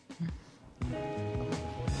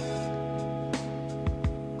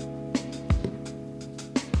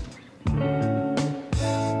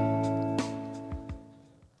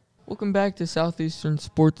Welcome back to Southeastern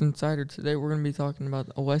Sports Insider. Today we're going to be talking about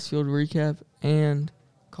a Westfield recap and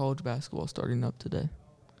college basketball starting up today.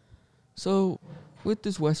 So, with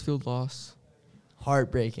this Westfield loss,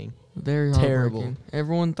 Heartbreaking. very Terrible. heartbreaking.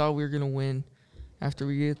 Everyone thought we were going to win after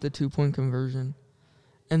we get the 2-point conversion,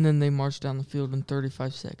 and then they marched down the field in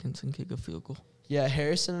 35 seconds and kick a field goal. Yeah,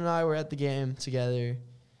 Harrison and I were at the game together.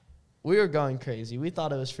 We were going crazy. We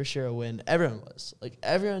thought it was for sure a win. Everyone was. Like,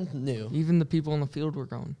 everyone knew. Even the people on the field were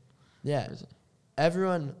going. Yeah. Crazy.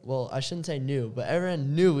 Everyone, well, I shouldn't say knew, but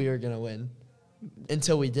everyone knew we were going to win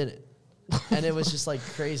until we didn't. And it was just, like,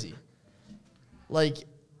 crazy. Like,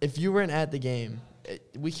 if you weren't at the game,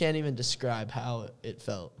 we can't even describe how it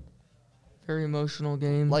felt. Very emotional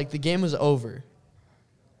game. Like, the game was over.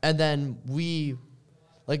 And then the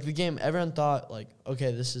game, everyone thought, like,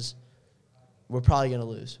 okay, we're probably going to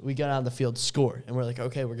lose. We go down the field, score, and we're like,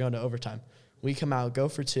 okay, we're going to overtime. We come out, go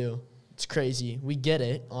for two. It's crazy. We get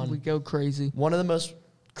it on we go crazy. one of the most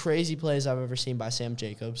crazy plays I've ever seen by Sam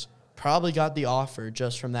Jacobs. Probably got the offer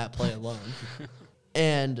just from that play alone.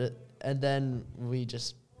 and then we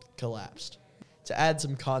just collapsed. To add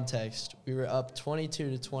some context, we were up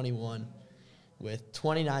 22-21 with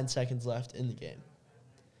 29 seconds left in the game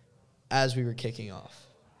as we were kicking off.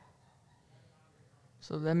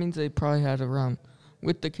 So that means they probably had around,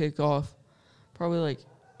 with the kickoff, probably like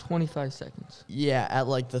 25 seconds. Yeah, at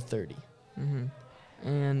like the 30.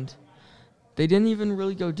 And they didn't even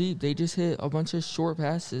really go deep. They just hit a bunch of short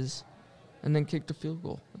passes and then kicked a field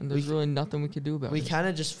goal. And there's really nothing we could do about it. We kind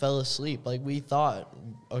of just fell asleep. Like, we thought,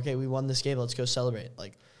 okay, we won this game. Let's go celebrate.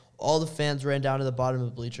 Like, all the fans ran down to the bottom of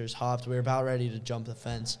the bleachers, hopped. We were about ready to jump the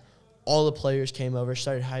fence. All the players came over,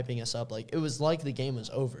 started hyping us up. Like, it was like the game was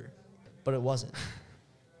over, but it wasn't.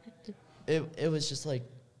 It was just like,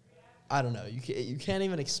 I don't know. You can't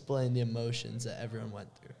even explain the emotions that everyone went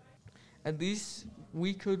through. At least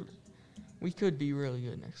we could be really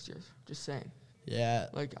good next year. Just saying. Yeah.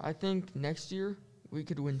 Like, I think next year we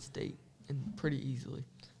could win state and pretty easily.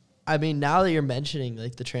 I mean, now that you're mentioning,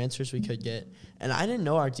 like, the transfers we could get, and I didn't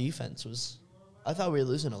know our defense was – I thought we were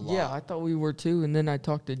losing a lot. Yeah, I thought we were too. And then I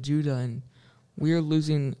talked to Judah, and we are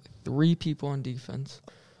losing 3 people on defense.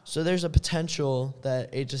 So there's a potential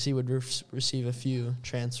that HSC would receive a few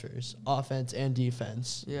transfers, offense and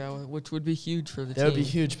defense. Yeah, which would be huge for the They team. would be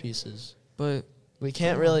huge pieces. But We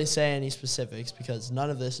can't really say any specifics because none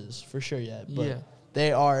of this is for sure yet. But yeah,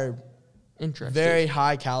 they are interesting. very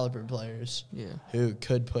high caliber players Yeah, who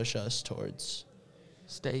could push us towards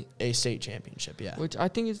state. a state championship. Yeah. Which I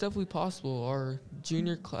think is definitely possible. Our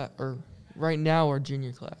junior class, or right now our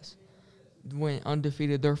junior class, went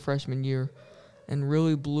undefeated their freshman year and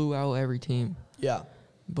really blew out every team. Yeah.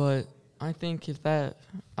 But I think I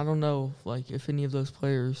don't know, like, if any of those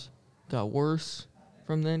players got worse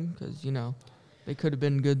from then, because, they could have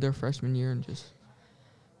been good their freshman year and just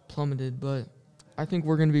plummeted. But I think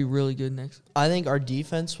we're going to be really good next. I think our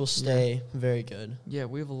defense will stay very good. Yeah,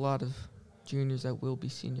 we have a lot of juniors that will be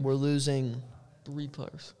seniors. We're losing, 3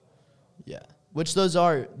 players. yeah, which those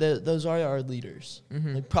are our leaders.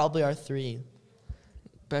 Mm-hmm. Like, probably our 3.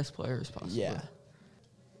 Best players possible. Yeah.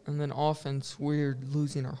 And then offense, we're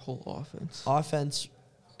losing our whole offense. Offense,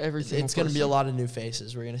 Every single it's going to be a person. lot of new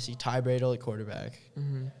faces. We're going to see Ty Bradle at quarterback.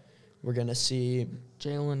 Mm-hmm. We're going to see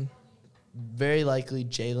Jalen. very likely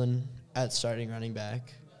Jalen at starting running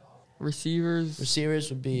back. Receivers, Receivers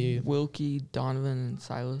would be Wilkie, Donovan, and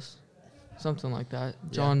Silas. Something like that.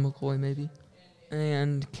 John McCoy, maybe.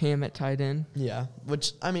 And Cam at tight end. yeah,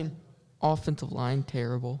 which I mean, Offensive line,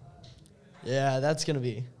 terrible. yeah, that's going to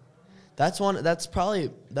be that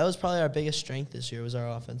was probably our biggest strength this year was our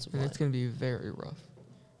offensive And line. it's going to be very rough.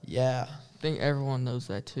 Yeah. I think everyone knows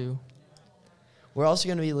that, too. We're also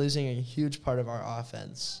going to be losing a huge part of our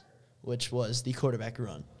offense, which was the quarterback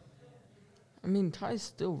run. I mean, Ty's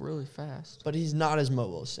still really fast. But he's not as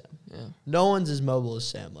mobile as Sam. Yeah. No one's as mobile as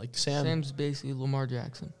Sam. Like Sam's basically Lamar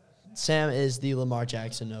Jackson. Sam is the Lamar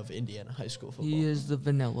Jackson of Indiana high school football. He is the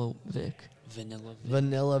Vanilla Vic.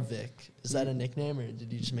 Vanilla Vic. Is that a nickname or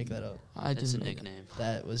did you just make that up? I It's a didn't make it. nickname.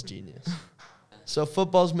 That was genius. So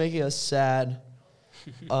football's making us sad.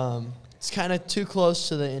 It's kind of too close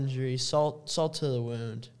to the injury. Salt to the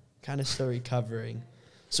wound. Kind of still recovering.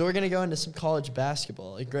 So we're going to go into some college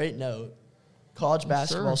basketball. A great note. College Yes,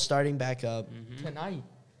 basketball sir. starting back up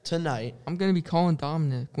tonight. I'm going to be calling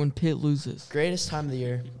Dominic when Pitt loses. Greatest time of the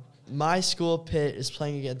year. My school, Pitt, is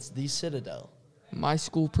playing against the Citadel. My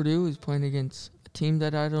school, Purdue, is playing against a team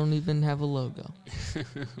that I don't even have a logo.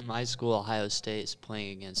 My school, Ohio State, is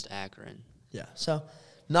playing against Akron. Yeah. So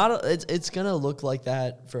it's going to look like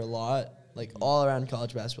that for a lot. Like all around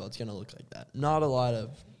college basketball, it's going to look like that. Not a lot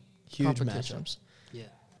of huge Competition. matchups. Yeah.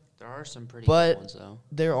 There are some pretty But- good ones, though.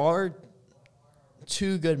 There are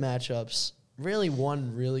two good matchups. Really,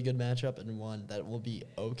 one really good matchup and one that will be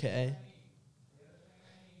okay.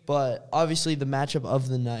 But obviously, the matchup of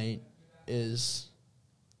the night is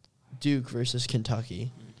Duke versus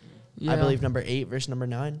Kentucky. Yeah. I believe number 8 versus number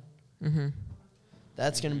 9. Mm-hmm.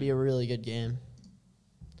 That's going to be a really good game.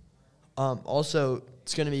 Also,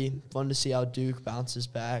 it's going to be fun to see how Duke bounces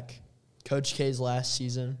back. Coach K's last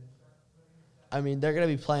season. I mean, they're going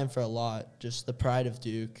to be playing for a lot. Just the pride of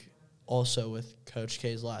Duke, also with Coach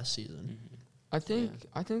K's last season. I think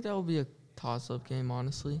that will be a toss-up game,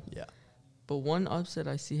 honestly. Yeah. But one upset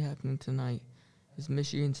I see happening tonight is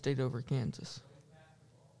Michigan State over Kansas.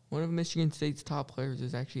 One of Michigan State's top players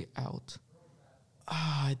is actually out.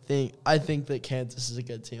 I think that Kansas is a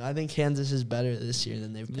good team. I think Kansas is better this year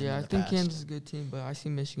than they've been Yeah, in I the think past. Kansas is a good team, but I see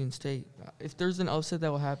Michigan State. If there's an upset that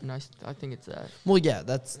will happen, I think it's that. Well, yeah,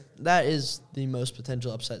 that is the most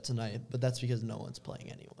potential upset tonight, but that's because no one's playing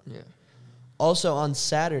anyone. Yeah. Also on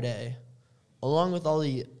Saturday, along with all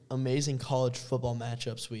the amazing college football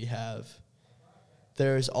matchups we have,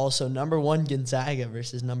 there's also number 1 Gonzaga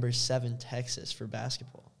versus number 7 Texas for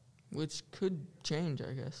basketball. Which could change,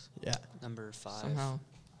 I guess. Yeah. Number 5. Somehow.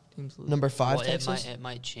 Teams lose. Number 5 Well, Texas? It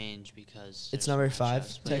might change because It's there's number matchups,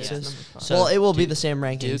 5 but yeah. Texas? number 5. So well, it will be Duke- the same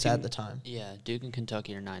rankings Duke at and- the time. Yeah, Duke and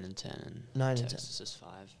Kentucky are 9 and 10, and 9 and 10. Texas is 5.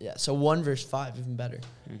 Yeah, so 1 versus 5, even better.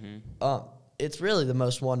 Mm-hmm. It's really the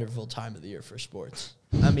most wonderful time of the year for sports.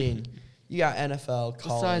 I mean, you got NFL,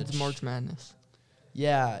 college. Besides March Madness.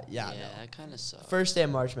 Yeah, Yeah, no. that kind of sucks. First day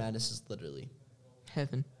of March Madness is literally,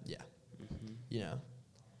 Heaven. Mm-hmm. you know.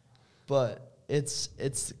 But it's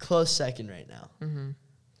close second right now. Mm-hmm.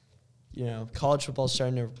 You know, college football's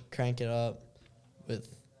starting to crank it up with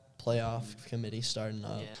playoff committee starting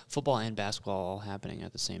up. Yeah. Football and basketball all happening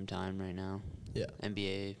at the same time right now. Yeah.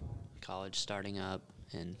 NBA, college starting up,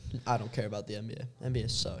 and I don't care about the NBA. NBA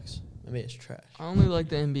sucks. NBA is trash. I only like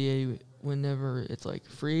the NBA whenever it's like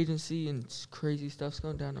free agency and crazy stuff's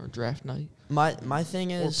going down or draft night. My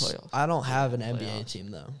thing is, playoffs. I don't have an NBA Playoffs.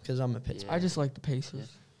 team, though, because I'm a Pittsburgh. Yeah. I just like the Pacers. Yeah.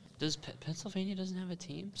 Does Pennsylvania doesn't have a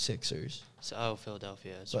team? Sixers. So,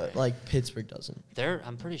 Philadelphia. That's But, right. like, Pittsburgh doesn't.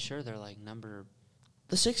 I'm pretty sure they're like number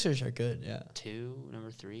The Sixers are good, yeah. 2,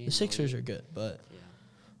 number 3. The Sixers are good, but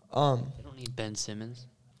Yeah. They don't need Ben Simmons.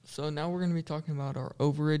 So now we're going to be talking about our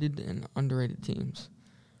overrated and underrated teams.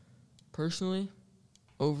 Personally,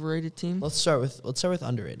 overrated team. let's start with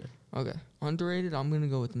underrated. Okay. Underrated, I'm going to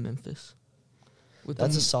go with Memphis. With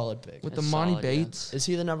That's the, a solid pick. with the That's Monty solid, yeah. Bates. Is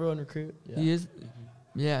he the number 1 recruit? Yeah. He is,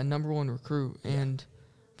 Mm-hmm. yeah, number 1 recruit Yeah. and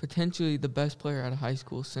potentially the best player out of high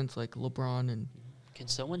school since like LeBron and Can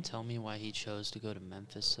someone tell me why he chose to go to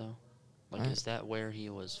Memphis though? Like, I- is that where he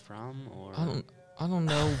was from, or I don't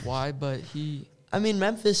know why, but he I mean,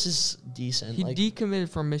 Memphis is decent. he like, decommitted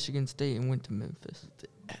from Michigan State and went to Memphis.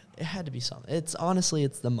 it had to be something. It's honestly,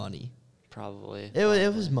 it's the money. probably?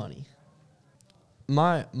 It was money.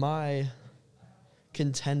 My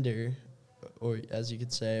contender, or as you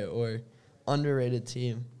could say, or underrated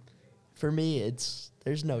team, for me,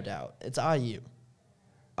 there's no doubt. It's IU.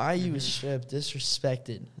 IU is straight up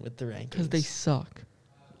disrespected with the rankings. Because they suck.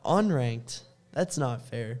 Unranked. That's not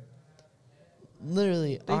fair.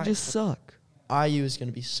 Literally, They just suck. IU is going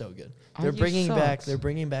to be so good. They're IU bringing back. sucks. They're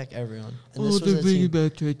bringing back everyone. And Oh, this was they're a bringing team.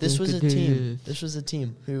 back This was a team. This was a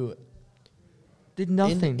team who Did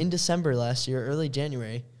nothing. in December last year, early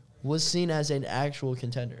January, was seen as an actual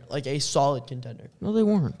contender, like a solid contender. No, they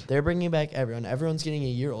weren't. They're bringing back everyone. Everyone's getting a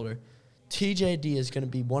year older. TJD is going to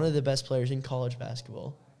be one of the best players in college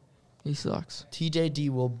basketball. He sucks. TJD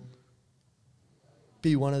will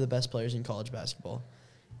be one of the best players in college basketball.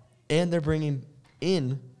 And they're bringing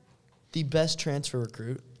in the best transfer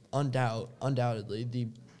recruit, undoubtedly, the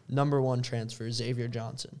number 1 transfer, Xavier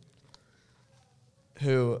Johnson,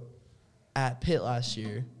 who at Pitt last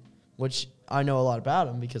year, which I know a lot about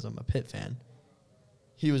him because I'm a Pitt fan,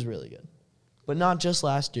 he was really good. But not just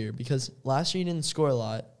last year, because last year he didn't score a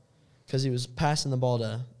lot because he was passing the ball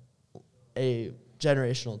to a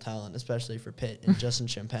generational talent, especially for Pitt and Justin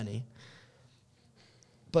Champagny.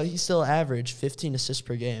 But he still averaged 15 assists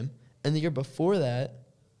per game. And the year before that,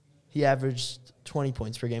 he averaged 20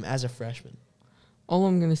 points per game as a freshman. All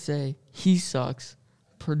I'm going to say, he sucks.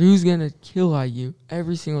 Purdue's going to kill IU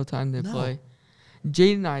every single time they No. play.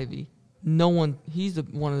 Jaden Ivey, he's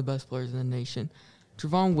one of the best players in the nation.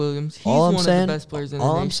 Trevon Williams, he's one of the best players in the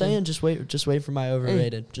nation. All I'm saying, just wait for my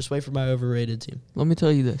overrated. Just wait for my overrated team. Let me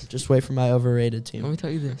tell you this. Just wait for my overrated Let me team. tell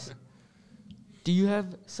you this. Do you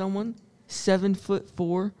have someone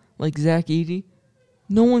 7'4" like Zach Edey?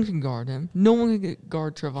 No one can guard him. No one can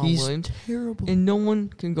guard Trevon He's Williams. terrible. And no one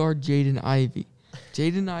can guard Jaden Ivey.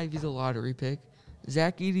 Jaden Ivey's a lottery pick.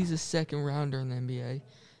 Zach Edey's a second rounder in the NBA.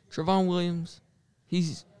 Trevon Williams,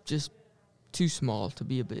 he's just too small to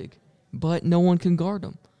be a big. But no one can guard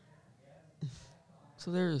him.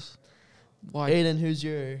 So there's why. Aiden, who's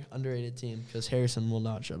your underrated team? Because Harrison will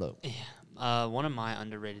not shut up. One of my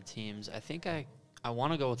underrated teams, I think I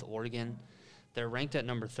want to go with Oregon. They're ranked at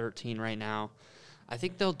number 13 right now. I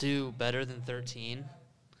think they'll do better than 13.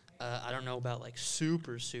 I don't know about like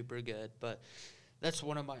super, super good, but that's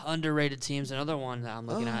one of my underrated teams. Another one that I'm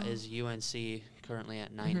looking at is UNC, currently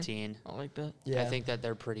at 19. I like that. Yeah. I think that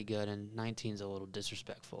they're pretty good, and 19 is a little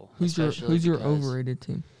disrespectful. Who's your because overrated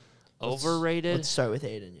team? Overrated? Let's start with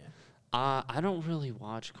Aiden, yeah. I don't really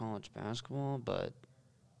watch college basketball, but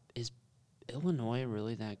is Illinois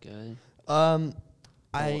really that good?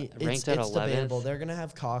 It's at debatable. 11th. They're gonna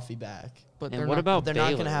have Coffee back. But And what about They're Baylor?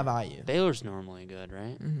 not gonna have IU. Baylor's normally good,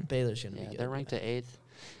 right? Baylor's gonna Yeah, be good. they're ranked at 8th.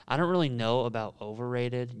 I don't really know about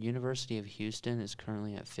overrated. University of Houston is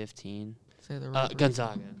currently at 15. Say they're overrated.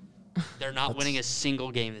 Gonzaga. They're not winning a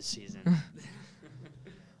single game this season.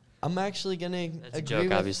 I'm actually gonna That's a agree joke,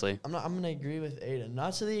 with, obviously. I'm gonna agree with Aiden.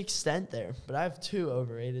 Not to the extent there, but I have two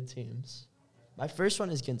overrated teams. My first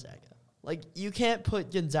one is Gonzaga. Like, you can't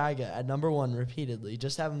put Gonzaga at number 1 repeatedly.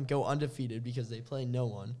 Just have them go undefeated because they play no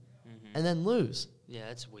one, and then lose. Yeah,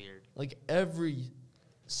 that's weird. Like, every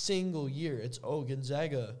single year, it's,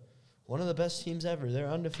 Gonzaga, one of the best teams ever. They're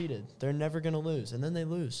undefeated. They're never going to lose. And then they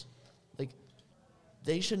lose. Like,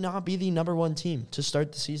 they should not be the number 1 team to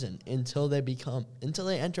start the season until they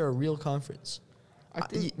enter a real conference. I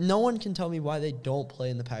think No one can tell me why they don't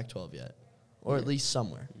play in the Pac-12 yet, or at least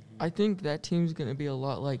somewhere. I think that team's gonna be a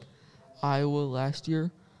lot like Iowa last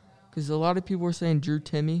year, because a lot of people were saying Drew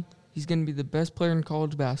Timme, he's gonna be the best player in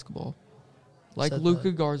college basketball, like Said Luka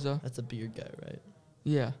that. Garza. That's a beard guy, right?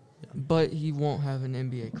 Yeah, but he won't have an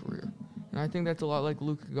NBA career, and I think that's a lot like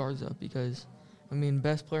Luka Garza because, I mean,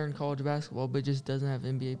 best player in college basketball, but just doesn't have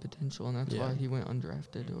NBA potential, and that's Yeah. why he went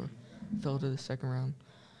undrafted or fell to the second round,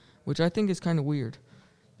 which I think is kind of weird.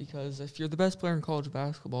 Because if you're the best player in college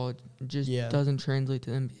basketball, it just Yeah. doesn't translate to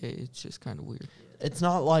the NBA. It's just kind of weird. It's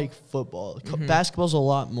not like football. Mhm. Basketball's a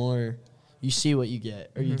lot more. You see what you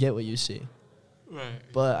get, or you Mhm. get what you see. Right.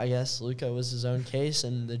 But I guess Luka was his own case,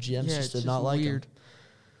 and the GMs Yeah, just it's did just not like him. weird.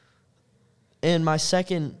 And my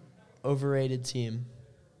second overrated team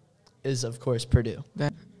is, of course, Purdue.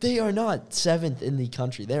 They are not 7th in the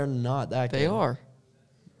country. They are not that good. They are.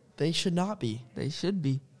 They should not be. They should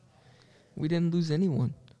be. We didn't lose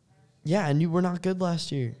anyone. Yeah, and you were not good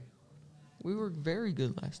last year. We were very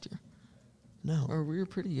good last year. No, Or we were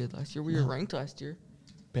pretty good last year. We were No. ranked last year.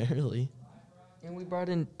 barely. And we brought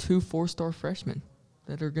in 2 4-star freshmen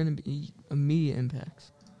that are going to be immediate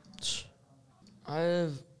impacts. I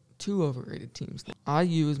have 2 overrated teams.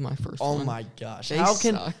 IU is my first Oh one. my gosh. They How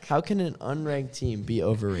suck. can an unranked team be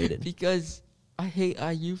overrated? Because I hate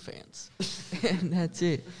IU fans. And that's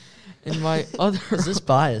it. And my other... Is this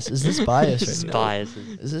bias? Is this bias It's right now?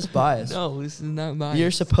 biases. Is this bias? No, this is not biased.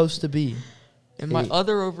 You're supposed to be. And my Hey,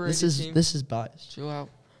 other overrated team... This is bias. Chill out.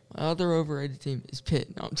 My other overrated team is Pitt.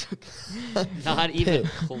 No, I'm joking. Not even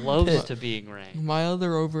Pitt. close Pitt. to being ranked. My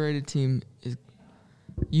other overrated team is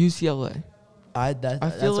UCLA.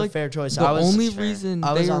 That's feel a like fair choice. The I was only fair. reason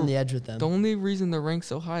I was they're- on the edge with them. The only reason they're ranked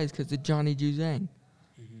so high is because of Johnny Juzang.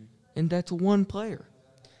 And that's one player.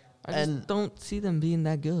 I just And- don't see them being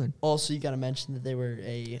that good. Also, you got to mention that they were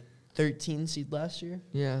a 13 seed last year.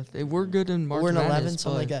 Yeah, they were good in March Or an 11, Madness,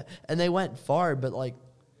 something like but that. And they went far, but like,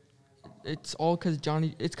 it's all because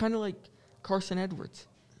Johnny... It's kind of like Carson Edwards.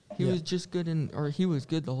 He Yeah. was just good he was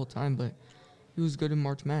good the whole time, but he was good in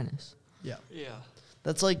March Madness. Yeah.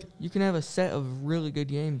 that's like You can have a set of really good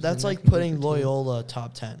games. that's and like that can be putting your team. Loyola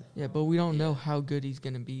top 10. Yeah, but we don't know how good he's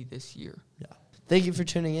going to be this year. Thank you for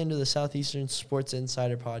tuning in to the Southeastern Sports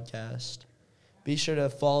Insider podcast. Be sure to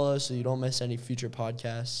follow us so you don't miss any future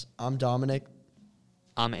podcasts. I'm Dominic.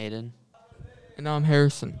 I'm Aiden. And I'm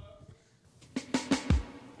Harrison.